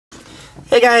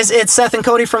Hey guys, it's Seth and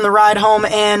Cody from The Ride Home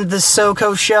and the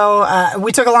SoCo Show.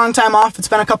 We took a long time off. It's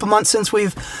been a couple months since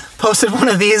we've posted one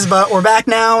of these, but we're back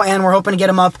now and we're hoping to get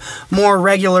them up more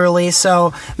regularly.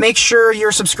 So make sure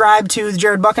you're subscribed to the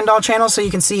Jared Buckendahl channel so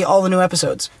you can see all the new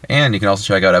episodes. And you can also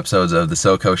check out episodes of the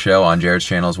SoCo Show on Jared's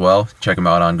channel as well. Check them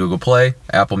out on Google Play,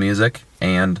 Apple Music,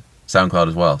 and SoundCloud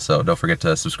as well. So don't forget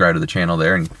to subscribe to the channel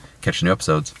there and catch new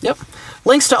episodes. Yep.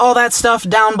 Links to all that stuff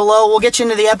down below. We'll get you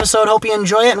into the episode. Hope you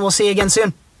enjoy it, and we'll see you again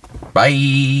soon.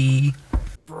 Bye.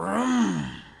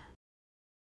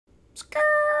 Skirt.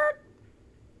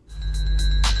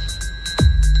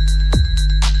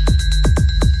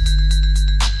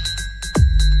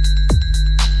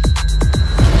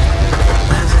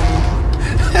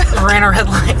 Ran a red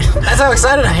light. That's how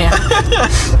excited I am.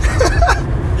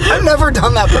 I've never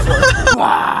done that before.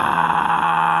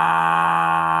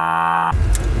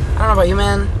 I don't know about you,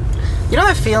 man. You know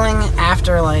that feeling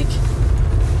after, like,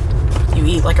 you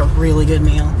eat, like, a really good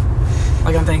meal?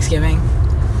 Like on Thanksgiving?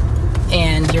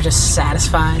 And you're just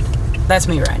satisfied? That's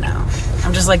me right now.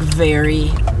 I'm just, like, very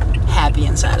happy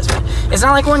and satisfied. It's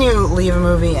not like when you leave a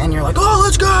movie and you're like, oh,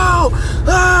 let's go!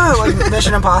 Ah! Like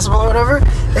Mission Impossible or whatever.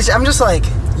 I'm just like,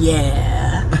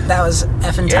 yeah. That was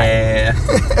effing tight. Yeah.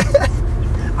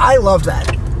 I loved that.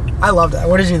 I loved that.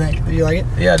 What did you think? Did you like it?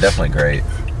 Yeah, definitely great.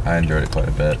 I enjoyed it quite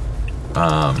a bit.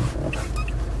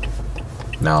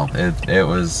 No, it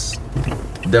was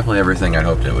definitely everything I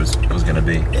hoped it was going to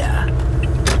be. Yeah.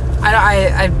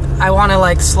 I want to,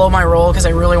 like, slow my roll because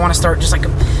I really want to start just, like,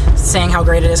 saying how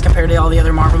great it is compared to all the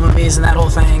other Marvel movies and that whole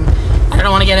thing. I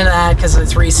don't want to get into that because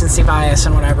it's recency bias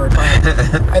and whatever, but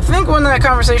I think when that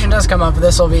conversation does come up,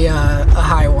 this will be a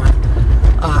high one.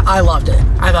 I loved it.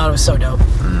 I thought it was so dope.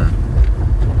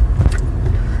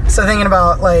 So thinking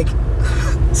about, like,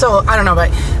 so I don't know, but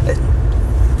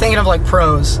thinking of, like,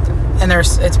 pros, and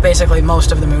it's basically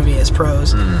most of the movie is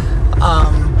pros.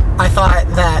 I thought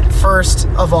that first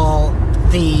of all,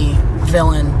 the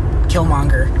villain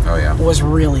Killmonger was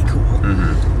really cool.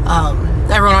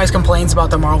 Everyone always complains about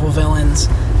the Marvel villains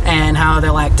and how they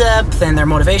lack depth and their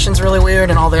motivation's really weird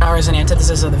and all they are is an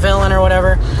antithesis of the villain or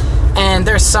whatever. And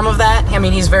there's some of that. I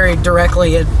mean, he's very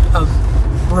directly a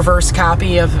reverse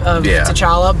copy of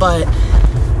T'Challa, but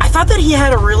I thought that he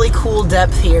had a really cool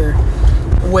depth here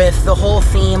with the whole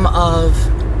theme of,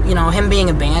 you know, him being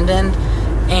abandoned,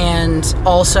 and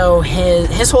also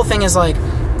his whole thing is like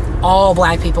all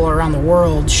black people around the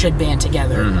world should band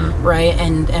together, right?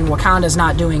 And Wakanda's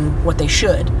not doing what they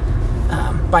should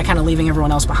by kind of leaving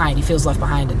everyone else behind. He feels left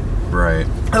behind. Right.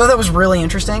 I thought that was really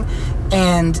interesting,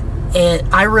 and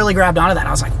I really grabbed onto that.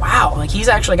 I was like, wow, like he's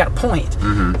actually got a point.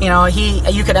 You know,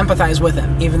 you could empathize with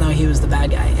him, even though he was the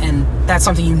bad guy, and that's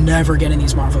something you never get in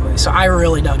these Marvel movies. So I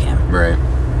really dug him. Right.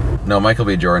 No, Michael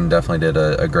B. Jordan definitely did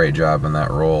a great job in that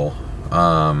role.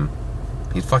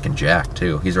 He's fucking jacked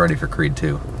too. He's ready for Creed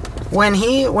 2. When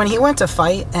he went to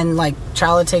fight and, like,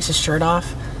 T'Challa takes his shirt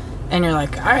off, and you're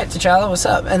like, all right, T'Challa, what's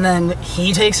up? And then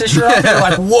he takes his shirt off, and you're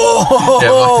like,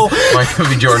 whoa! Yeah, Michael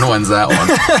B. Jordan wins that one.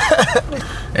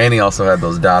 And he also had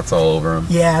those dots all over him.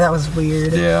 Yeah, that was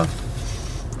weird. Yeah.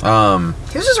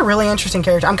 He was just a really interesting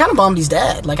character. I'm kind of bummed he's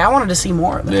dead. Like, I wanted to see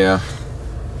more of him. Yeah.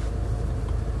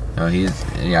 No,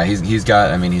 he's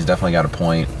got, I mean, he's definitely got a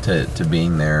point to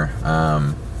being there.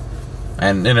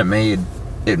 And it made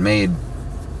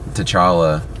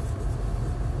T'Challa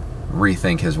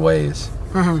rethink his ways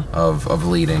of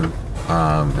leading,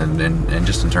 and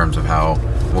just in terms of how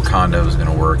Wakanda was going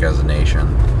to work as a nation,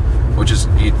 which is,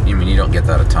 you don't get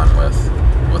that a ton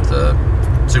with the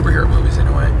superhero movies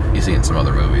anyway. You see it in some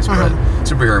other movies, but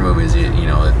superhero movies, you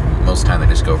know, most of the time they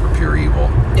just go for pure evil,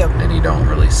 and you don't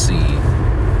really see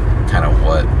kind of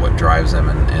what drives them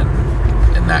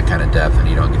in that kind of depth, and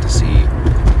you don't get to see,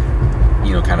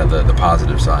 you know, kind of the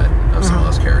positive side of some of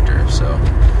those characters. So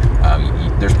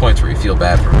there's points where you feel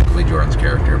bad for Michael B. Jordan's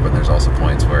character, but there's also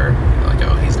points where you're like,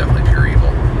 oh, he's definitely pure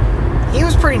evil. He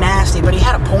was pretty nasty, but he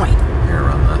had a point. Here,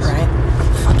 run this. Right?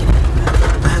 Fucking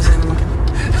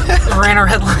ran a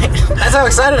red light. That's how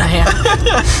excited I am.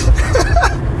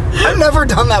 I've never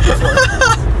done that before.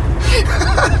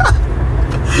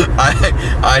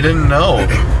 I didn't know.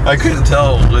 I couldn't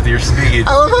tell with your speed.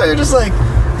 I love how you're just like,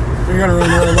 you're gonna run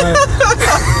the red light.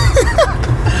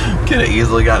 Could have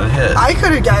easily gotten hit. We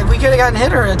could have gotten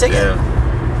hit or a ticket.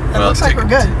 Yeah. It looks like we're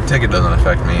good. Ticket doesn't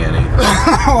affect me any.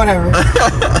 Whatever.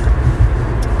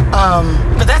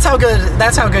 But that's how good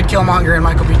Killmonger and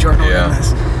Michael B. Jordan were in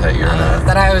this. That you're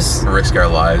that I was risk our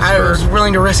lives. I was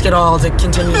willing to risk it all to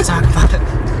continue to talk about it.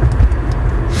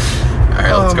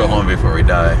 right, let's go home before we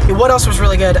die. What else was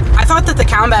really good? I thought that the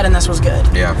combat in this was good.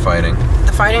 Yeah, fighting.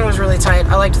 The fighting was really tight.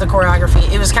 I liked the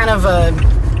choreography. It was kind of a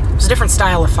different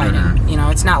style of fighting. You know,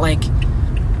 it's not like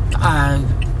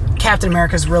Captain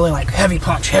America's really like heavy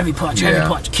punch,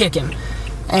 kicking.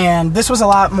 And this was a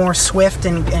lot more swift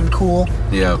and cool.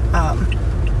 Yeah.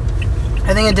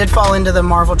 I think it did fall into the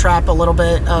Marvel trap a little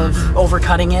bit of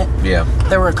overcutting it. Yeah.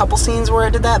 There were a couple scenes where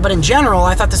it did that, but in general,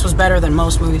 I thought this was better than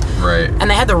most movies. Right. And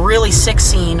they had the really sick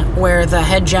scene where the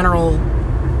head general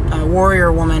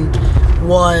warrior woman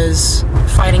was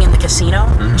fighting in the casino.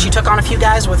 She took on a few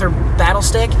guys with her battle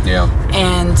stick. Yeah.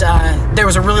 And there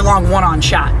was a really long one-on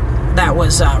shot that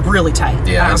was really tight.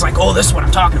 Yeah. And I was like, oh, this is what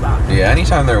I'm talking about. Yeah,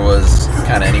 anytime there was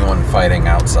kind of anyone fighting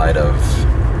outside of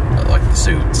like the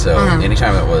suit, so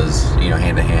anytime it was, you know,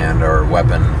 hand-to-hand or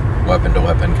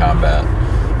weapon-to-weapon combat,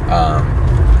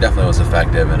 definitely was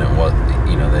effective, and it was,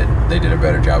 you know, they did a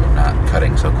better job of not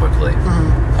cutting so quickly.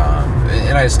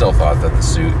 And I still thought that the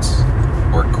suits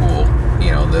were cool.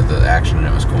 You know, the action in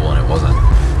it was cool, and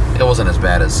it wasn't as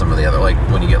bad as some of the other, like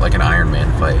when you get like an Iron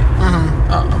Man fight.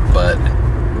 But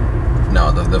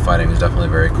no, the fighting was definitely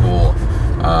very cool.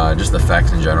 Just the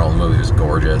effects in general, the movie was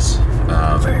gorgeous.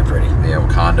 Very pretty. Yeah,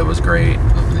 Wakanda was great.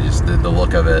 Just the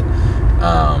look of it.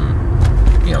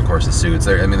 You know, of course, the suits.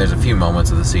 I mean, there's a few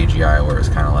moments of the CGI where it's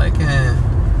kind of like,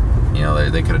 you know,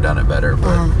 they could have done it better.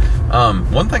 But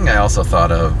one thing I also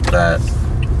thought of that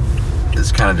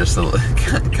is kind of just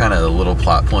kind of a little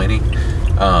plot pointy,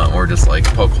 or just like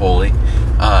poke holy,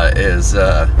 is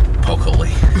poke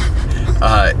holy,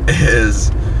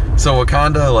 is. So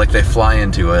Wakanda, like, they fly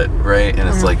into it, right? And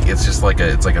it's like, it's just like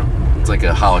it's like a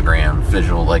hologram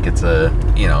visual, like it's a,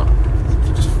 you know,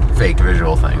 just fake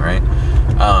visual thing, right?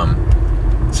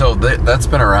 So that's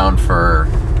been around for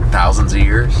thousands of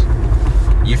years.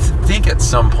 You think at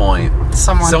some point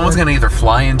someone's gonna either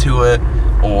fly into it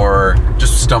or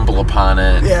just stumble upon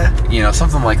it. Yeah. You know,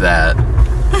 something like that.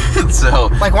 So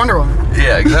like Wonder Woman.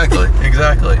 Yeah, exactly.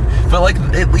 But like,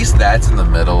 at least that's in the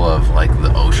middle of like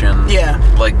the ocean. Yeah.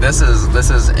 Like this is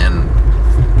in,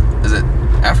 is it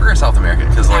Africa or South America?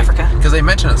 Africa. Because they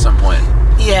mention at some point.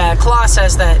 Yeah, Claw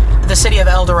says that the city of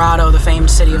El Dorado, the famed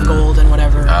city of gold and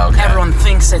whatever, everyone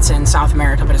thinks it's in South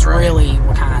America, but it's really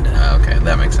Wakanda. Okay,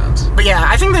 that makes sense. But yeah,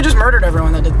 I think they just murdered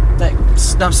everyone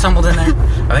that stumbled in there.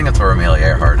 I think that's where Amelia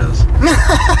Earhart is.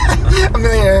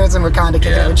 Amelia Earhart's in Wakanda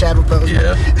kicking it with Chadwick Boseman.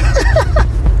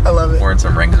 Yeah. I love it. Wearing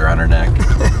some rings around her neck.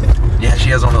 Yeah, she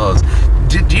has one of those.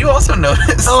 Do you also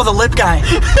notice? Oh, the lip guy.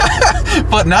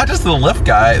 But not just the lip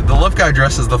guy. The lip guy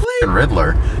dresses the f***ing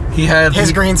Riddler. He had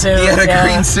his green suit. He had a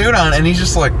green suit on, and he's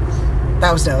just like.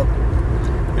 That was dope.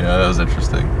 Yeah, that was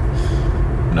interesting.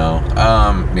 No.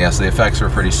 Yeah, so the effects were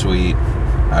pretty sweet.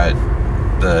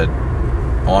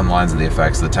 Along the lines of the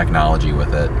effects, the technology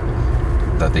with it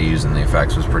that they used in the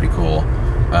effects was pretty cool.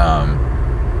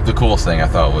 The coolest thing I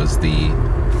thought was the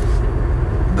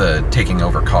taking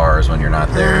over cars when you're not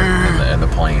there, and the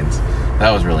planes.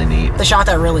 That was really neat. They shot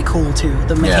that really cool too.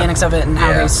 The mechanics of it and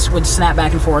how they would snap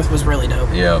back and forth was really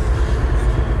dope. Yep.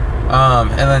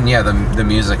 And then the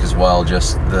music as well.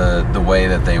 Just the way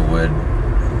that they would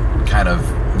kind of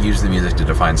use the music to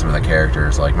define some of the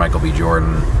characters. Like Michael B.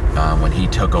 Jordan, when he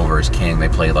took over as king, they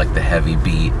played like the heavy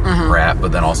beat rap.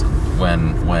 But then also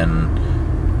when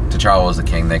T'Challa was the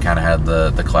king, they kind of had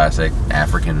the classic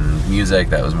African music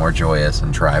that was more joyous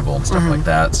and tribal and stuff like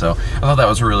that. So I thought that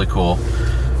was really cool.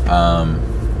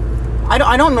 I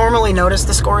don't normally notice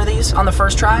the score of these on the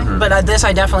first try, but this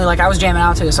I definitely like. I was jamming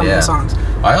out to some of the songs.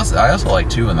 I also like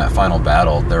too, in that final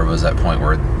battle, there was that point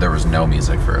where there was no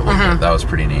music for a little bit. That was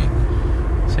pretty neat.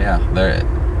 So yeah, there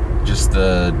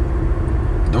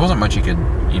wasn't much you could,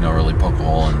 you know, really poke a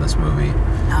hole in this movie.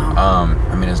 No.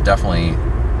 I mean, it's definitely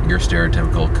your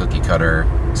stereotypical cookie cutter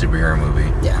superhero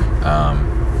movie. Yeah.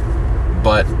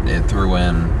 But it threw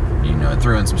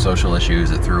in some social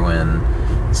issues. It threw in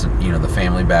some, you know, the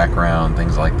family background,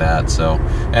 things like that. So,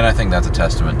 and I think that's a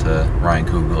testament to Ryan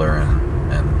Coogler, and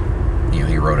you know,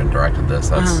 he wrote and directed this.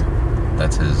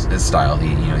 That's his style.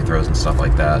 He throws in stuff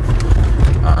like that.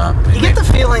 You get the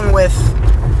feeling with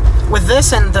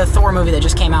this and the Thor movie that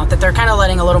just came out that they're kind of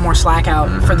letting a little more slack out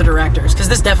for the directors, because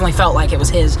this definitely felt like it was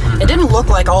his. It didn't look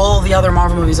like all the other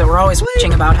Marvel movies that were always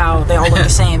bitching about how they all look the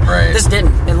same. Right. This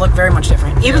didn't. It looked very much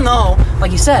different. Even though,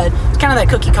 like you said, it's kind of that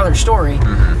cookie cutter story,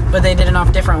 but they did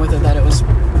enough different with it that it was...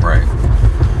 Right.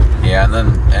 Yeah,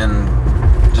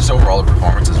 and just overall the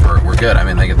performances were good. I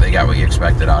mean, they got what you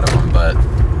expected out of them, but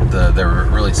they were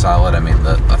really solid. I mean,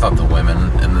 I thought the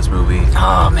women in this movie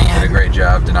did a great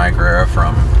job. Denai Guerrera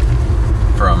from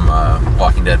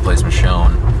Walking Dead plays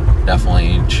Michonne.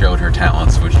 definitely showed her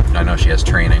talents, which I know she has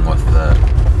training with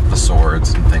the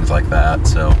swords and things like that.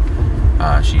 So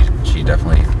she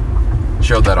definitely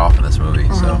showed that off in this movie.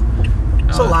 So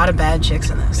there's a lot of bad chicks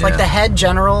in this. Yeah. Like the head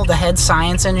general, the head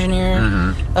science engineer,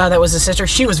 that was the sister.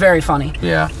 She was very funny.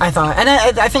 Yeah, I thought, and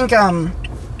I think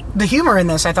the humor in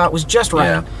this I thought was just right.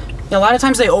 Yeah. A lot of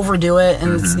times they overdo it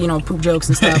and it's, poop jokes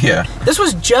and stuff. Yeah. This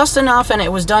was just enough and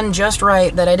it was done just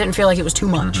right that I didn't feel like it was too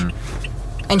much.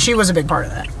 And she was a big part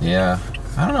of that. Yeah.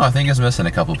 I don't know. I think it's missing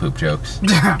a couple poop jokes.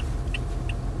 That's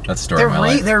the story of my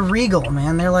life. They're regal,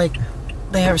 man. They're like,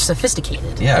 they are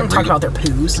sophisticated. Yeah. They don't talk about their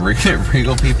poos.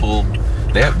 Regal people,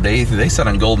 they sit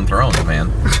on golden thrones, man.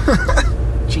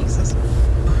 Jesus.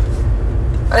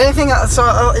 I didn't think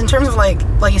so. In terms of like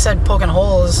you said, poking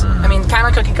holes. I mean, kind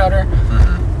of cookie cutter.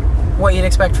 What you'd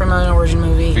expect from an origin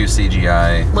movie. A few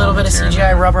CGI. A little bit of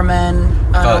CGI,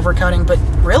 Rubbermen, overcutting, but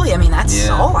really, I mean, that's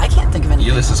all. I can't think of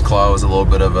anything. Ulysses' Claw was a little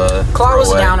bit of a Claw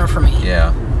was a downer for me.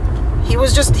 Yeah. He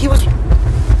was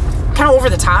kind of over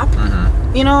the top,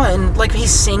 and like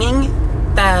he's singing.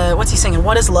 What's he singing?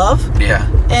 What is love? Yeah.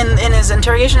 And in his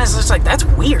interrogation, it's just like, that's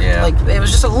weird. Yeah. Like it was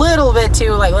just a little bit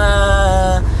too like.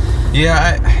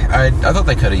 Yeah, I thought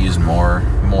they could have used more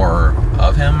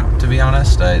of him, to be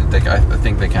honest. I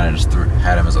think they kind of just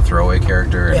had him as a throwaway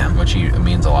character, which he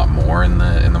means a lot more in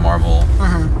the Marvel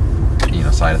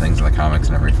side of things in the comics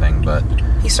and everything. But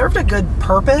he served a good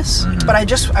purpose. But I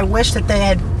wish that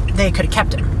they could have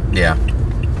kept him. Yeah,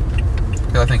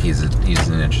 I think he's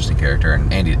an interesting character,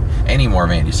 and any more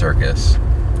of Andy Serkis.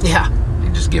 Yeah, you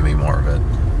just give me more of it.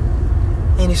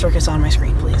 Andy Serkis on my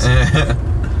screen, please.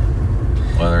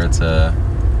 Whether it's a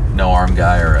no-arm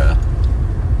guy or a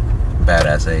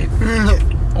badass ape,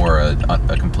 or a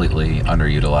completely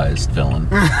underutilized villain.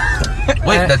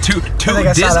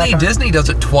 Wait, Disney does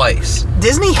it twice.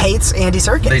 Disney hates Andy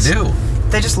Serkis. They do.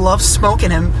 They just love smoking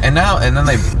him. And then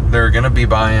they're gonna be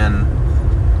buying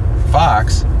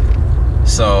Fox,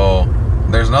 so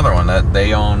there's another one that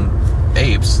they own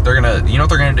apes. They're gonna, you know what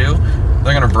they're gonna do?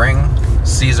 They're gonna bring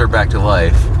Caesar back to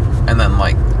life, and then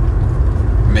like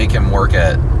make him work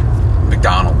at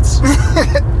McDonald's.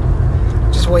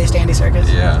 Just waste Andy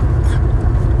Serkis. Yeah.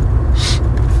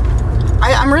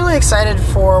 I'm really excited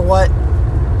for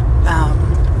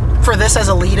for this as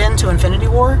a lead-in to Infinity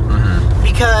War,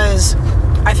 because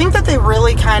I think that they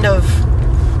really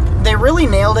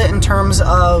nailed it in terms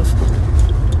of,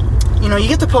 you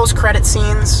get the post-credit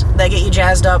scenes that get you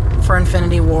jazzed up for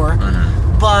Infinity War,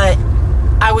 but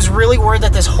I was really worried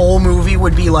that this whole movie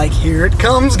would be like, here it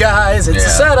comes, guys, it's a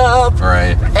setup.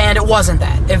 Right. And it wasn't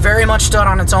that. It very much stood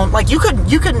on its own. Like, you could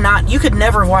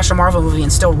never have watched a Marvel movie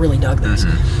and still really dug this.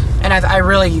 And I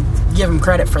really give them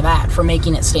credit for that, for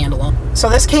making it stand alone. So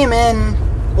this came in,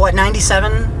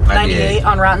 97, 98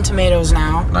 on Rotten Tomatoes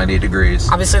now. 98 degrees.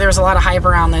 Obviously, there was a lot of hype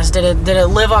around this. Did it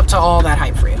live up to all that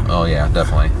hype for you? Oh, yeah,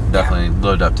 definitely. Definitely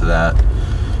lived up to that.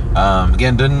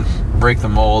 Again, didn't break the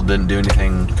mold, didn't do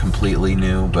anything completely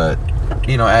new, but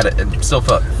it still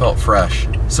felt fresh,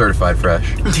 certified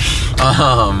fresh.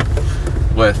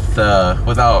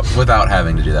 Without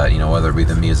having to do that, whether it be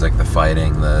the music, the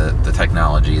fighting, the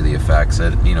technology, the effects,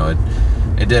 it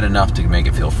did enough to make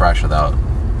it feel fresh without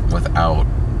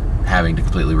having to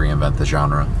completely reinvent the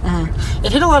genre.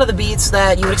 It hit a lot of the beats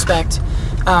that you would expect,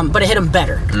 but it hit them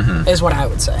better, is what I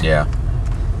would say. Yeah.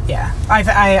 Yeah,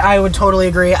 I would totally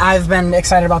agree. I've been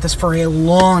excited about this for a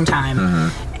long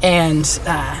time, and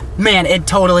man, it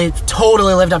totally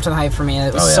lived up to the hype for me.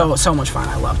 It was so much fun.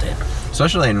 I loved it.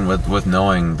 Especially with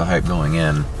knowing the hype going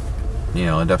in,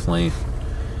 it definitely.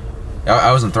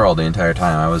 I was enthralled the entire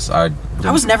time. I was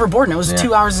never bored, and it was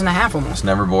 2 hours and a half almost.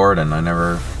 Never bored, and I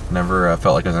never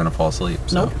felt like I was gonna fall asleep.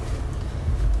 So, nope.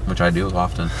 Which I do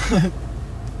often.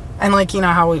 And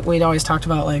how we'd always talked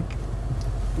about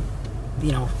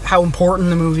how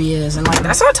important the movie is, and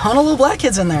I saw a ton of little black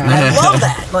kids in there, and I love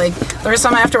that. There was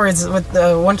some afterwards with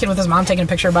the one kid with his mom taking a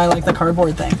picture by the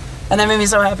cardboard thing, and that made me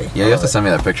so happy. Yeah, you have to send me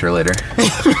that picture later.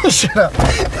 Shut up.